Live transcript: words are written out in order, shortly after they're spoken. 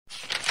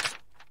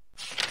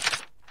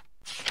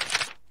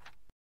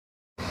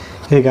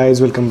Hey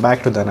guys, welcome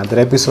back to the another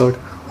episode.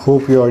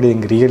 Hope you are doing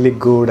really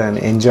good and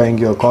enjoying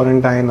your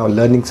quarantine or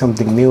learning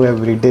something new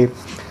every day.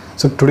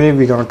 So today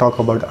we're gonna talk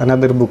about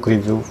another book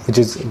review, which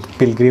is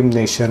Pilgrim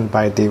Nation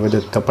by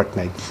Devadatta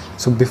Patnaik.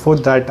 So before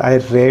that, I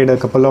read a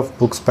couple of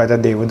books by the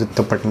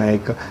Devadatta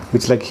Patnaik,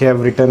 which like he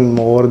have written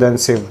more than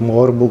say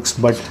more books,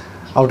 but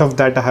out of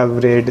that I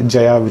have read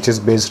Jaya, which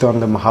is based on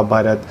the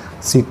Mahabharata,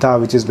 Sita,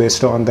 which is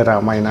based on the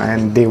Ramayana,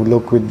 and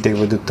Devlok with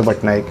Devadatta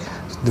Patnaik,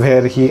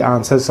 where he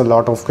answers a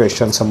lot of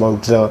questions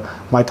about the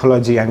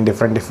mythology and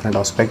different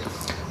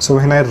aspects. So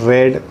when I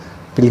read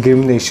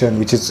Pilgrim Nation,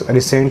 which is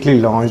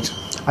recently launched,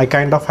 I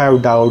kind of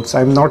have doubts.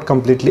 I'm not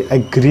completely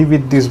agree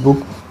with this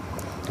book,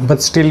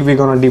 but still we're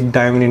gonna deep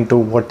dive into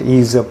what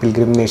is a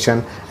Pilgrim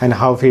Nation and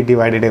how he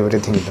divided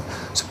everything.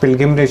 So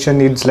Pilgrim Nation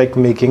is like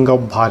making a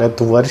Bharat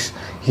Varsh.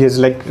 He has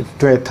like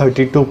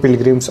 32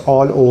 pilgrims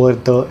all over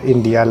the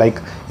India. Like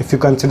if you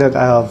consider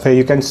where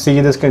you can see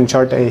the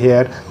screenshot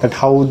here, that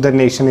how the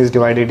nation is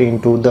divided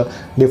into the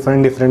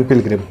different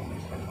pilgrim.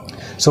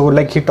 So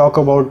like he talk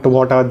about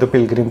what are the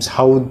pilgrims,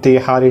 how they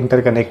are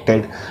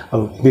interconnected,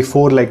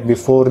 before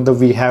the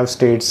we have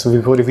states,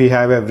 before we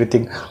have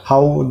everything,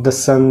 how the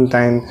sun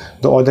and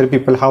the other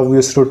people, how we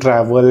used to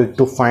travel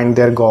to find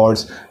their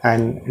gods,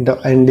 and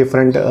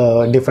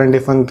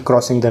different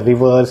crossing the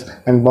rivers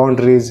and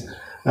boundaries,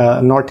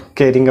 not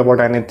caring about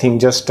anything,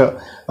 just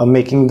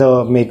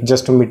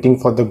just a meeting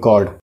for the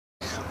god.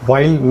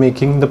 While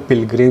making the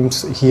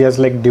pilgrims, he has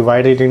like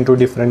divided into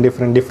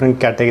different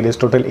categories,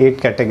 total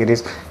 8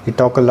 categories. He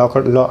talk a lot,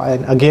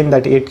 and again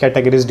that 8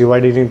 categories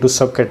divided into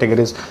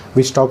subcategories,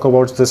 which talk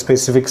about the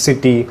specific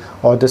city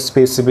or the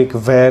specific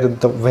where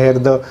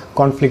the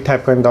conflict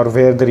happened, or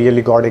where the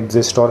really god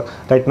exists. Or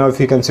right now if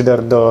you consider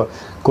the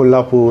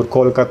Kolhapur,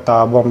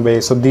 Kolkata,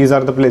 Bombay, so these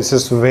are the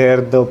places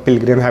where the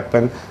pilgrim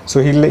happened. So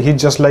he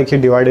just like he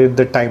divided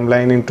the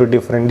timeline into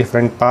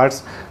different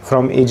parts,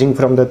 from aging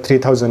from the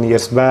 3000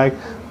 years back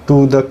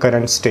to the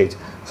current stage.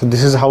 So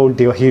this is how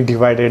he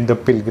divided the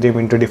pilgrim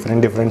into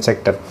different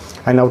sector.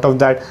 And out of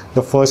that,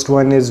 the first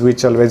one is,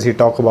 which always he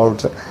talk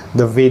about,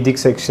 the Vedic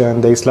section,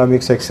 the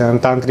Islamic section,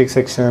 Tantric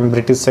section,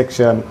 British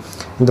section,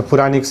 the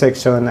Puranic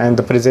section, and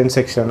the present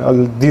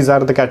section. These are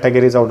the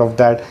categories out of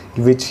that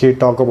which he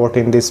talk about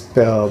in this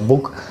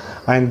book.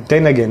 And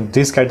then again,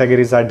 these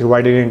categories are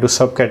divided into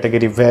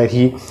subcategory,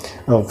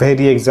 where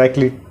he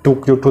exactly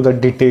took you to the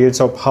details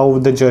of how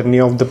the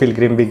journey of the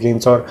pilgrim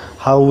begins, or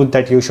how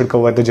that you should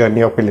cover the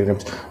journey of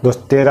pilgrims.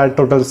 There are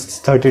total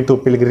 32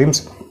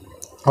 pilgrims.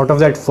 Out of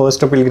that,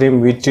 first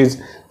pilgrim, which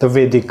is the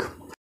Vedic.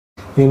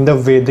 In the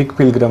Vedic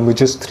pilgrim,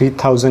 which is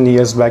 3000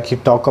 years back, he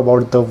talk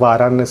about the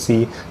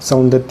Varanasi,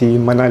 Saundati,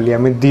 Manali. I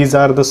mean, these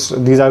are the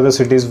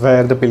cities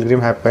where the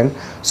pilgrim happened.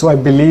 So I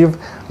believe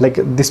like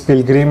this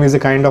pilgrim is a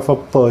kind of a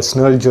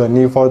personal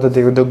journey for the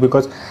Devadatta,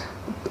 because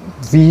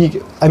we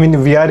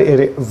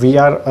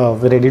are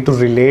ready to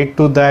relate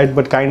to that,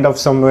 but kind of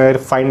somewhere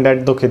find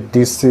that okay,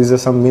 this is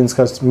some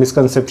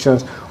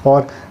misconceptions,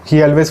 or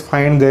he always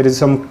find there is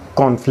some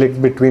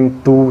conflict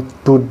between two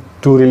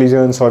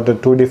religions or the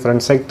two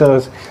different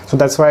sectors. So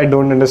that's why I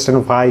don't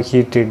understand why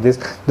he did this.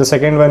 The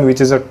second one,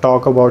 which is a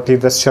talk about, is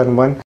the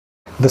Sharman.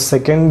 The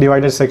second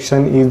divided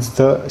section is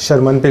the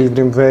Sharman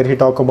pilgrim, where he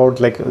talk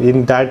about, like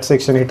in that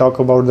section he talk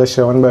about the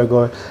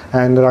Shravanbegor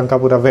and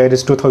Rankapura, where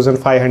is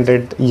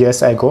 2500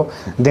 years ago.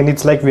 Then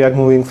it's like we are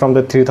moving from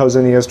the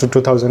 3000 years to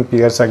 2000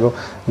 years ago.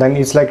 Then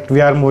it's like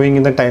we are moving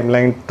in the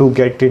timeline to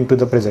get into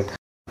the present.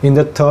 In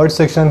the third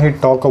section, he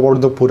talk about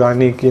the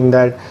Puranic, in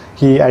that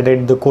he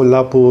added the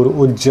Kolhapur,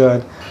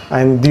 Ujjain,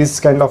 and this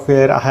kind of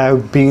where I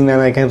have been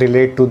and I can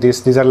relate to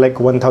this. These are like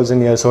 1000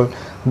 years old,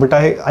 but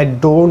I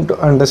don't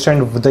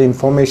understand the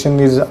information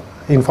is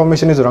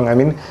wrong. I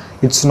mean,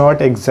 it's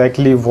not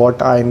exactly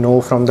what I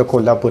know from the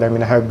Kolhapur. I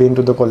mean, I have been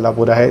to the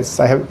Kolhapur.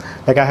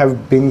 I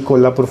have been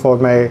Kolhapur for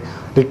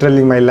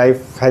literally my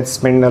life has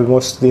spent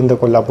almost in the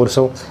Kolhapur.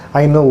 So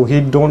I know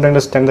he don't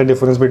understand the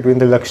difference between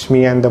the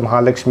Lakshmi and the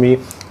Mahalakshmi,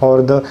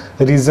 or the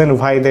reason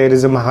why there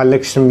is a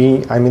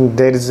Mahalakshmi. I mean,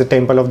 there is a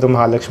temple of the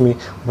Mahalakshmi.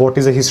 What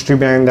is the history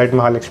behind that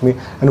Mahalakshmi?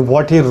 And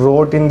what he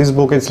wrote in this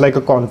book, it's like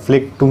a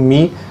conflict to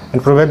me.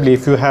 And probably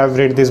if you have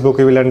read this book,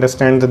 you will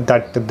understand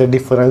that the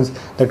difference,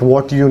 that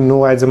what you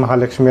know as a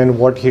Mahalakshmi and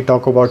what he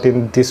talk about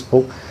in this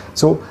book.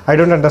 So I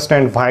don't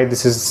understand why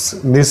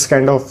this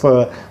kind of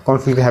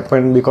conflict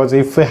happened, because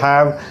if we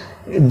have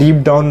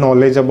deep down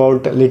knowledge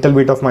about a little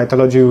bit of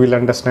mythology, you will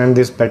understand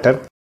this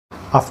better.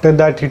 After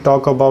that, he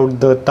talk about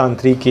the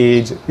Tantric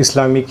age,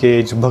 Islamic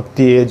age,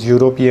 Bhakti age,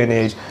 European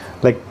age.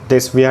 Like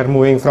this, we are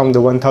moving from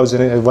the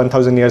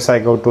 1000 years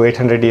ago to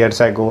 800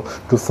 years ago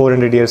to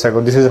 400 years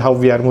ago. This is how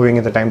we are moving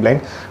in the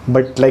timeline.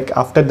 But like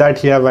after that,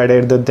 he have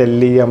added the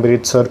Delhi,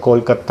 Amritsar,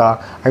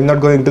 Kolkata. I'm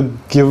not going to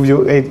give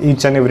you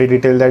each and every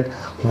detail that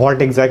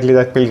what exactly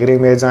that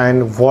pilgrim is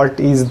and what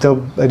is the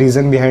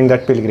reason behind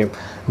that pilgrim,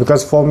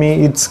 because for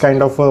me it's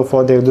kind of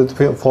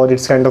for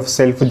its kind of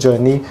self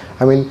journey.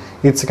 I mean,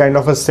 it's kind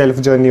of a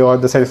self journey or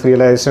the self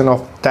realization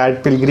of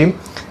that pilgrim.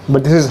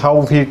 But this is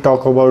how we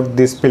talk about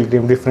this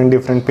pilgrim,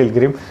 different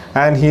pilgrim,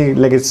 and he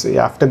like it's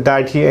after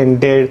that he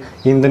ended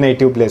in the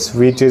native place,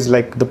 which is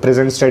like the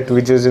present state,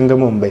 which is in the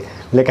Mumbai.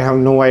 Like I have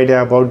no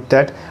idea about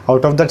that.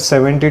 Out of that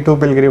 72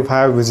 pilgrim,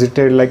 I have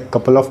visited like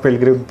couple of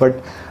pilgrim, but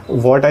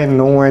what I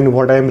know and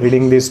what I am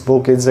reading this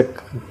book is a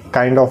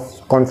kind of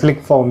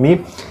conflict for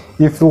me.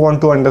 If you want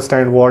to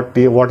understand what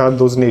are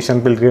those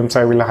nation pilgrims,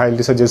 I will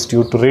highly suggest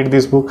you to read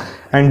this book,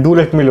 and do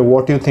let me know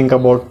what you think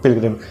about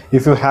pilgrim.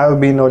 If you have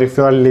been, or if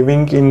you are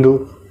living into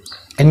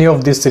any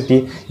of this city,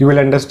 you will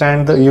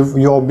understand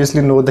you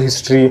obviously know the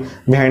history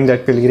behind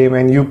that pilgrim,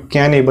 and you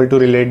can able to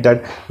relate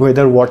that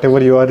whether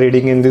whatever you are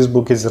reading in this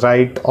book is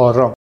right or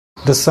wrong.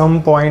 The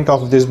sum point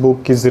of this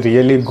book is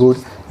really good,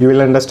 you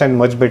will understand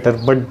much better,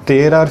 but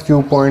there are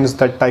few points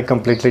that I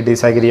completely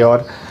disagree,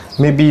 or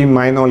maybe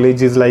my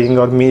knowledge is lying,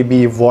 or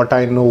maybe what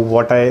I know,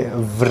 what I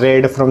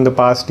read from the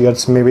past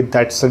years, maybe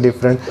that's a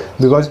different.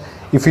 Because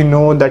if you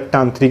know that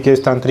tantric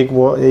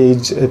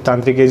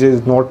age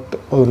is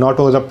not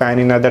was a pan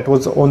India, that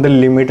was on the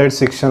limited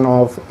section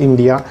of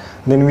India.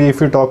 Then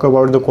if we talk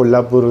about the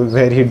Kolhapur,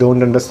 where he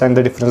don't understand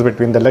the difference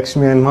between the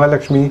Lakshmi and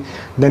Mahalakshmi.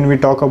 Then we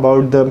talk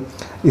about the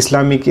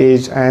Islamic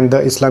age and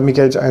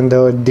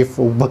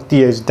the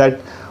Bhakti age,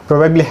 that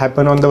probably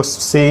happen on the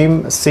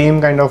same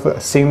kind of a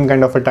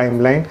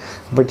timeline,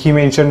 but he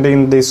mentioned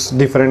in this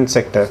different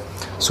sector.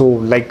 So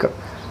like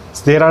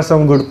there are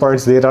some good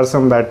points, there are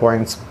some bad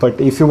points, but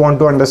if you want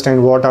to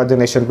understand what are the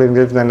nation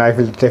pilgrims, then I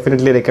will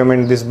definitely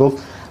recommend this book,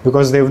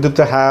 because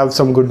Devdutta have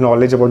some good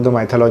knowledge about the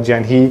mythology,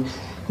 and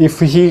if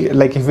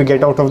we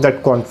get out of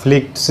that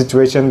conflict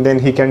situation, then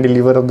he can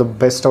deliver of the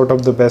best out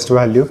of the best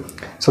value.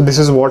 So this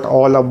is what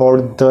all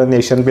about the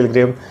nation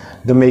pilgrim,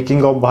 the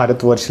making of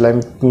Bharatvarsh.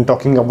 I'm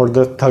talking about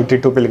the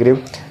 32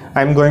 pilgrim.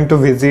 I'm going to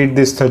visit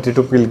this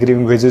 32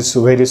 pilgrim visits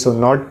very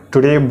soon, not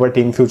today but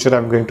in future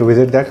I'm going to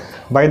visit that.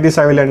 By this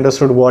I will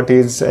understood what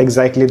is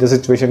exactly the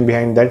situation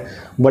behind that,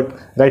 but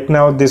right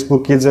now this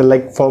book is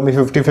like for me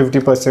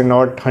 50-50%,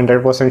 not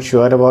 100%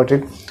 sure about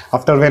it.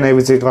 After when I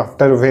visit,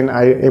 after when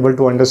I able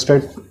to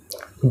understand,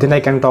 then I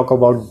can talk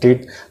about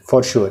it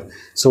for sure.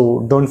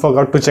 So don't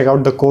forget to check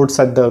out the quotes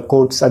at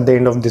the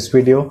end of this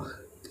video.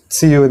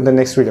 See you in the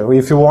next video.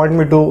 If you want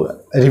me to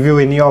review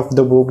any of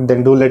the book,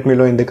 then do let me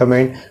know in the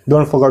comment.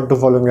 Don't forget to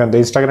follow me on the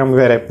Instagram,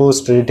 where I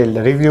post detailed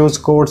reviews,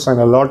 quotes, and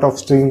a lot of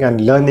string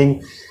and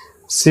learning.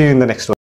 See you in the next one.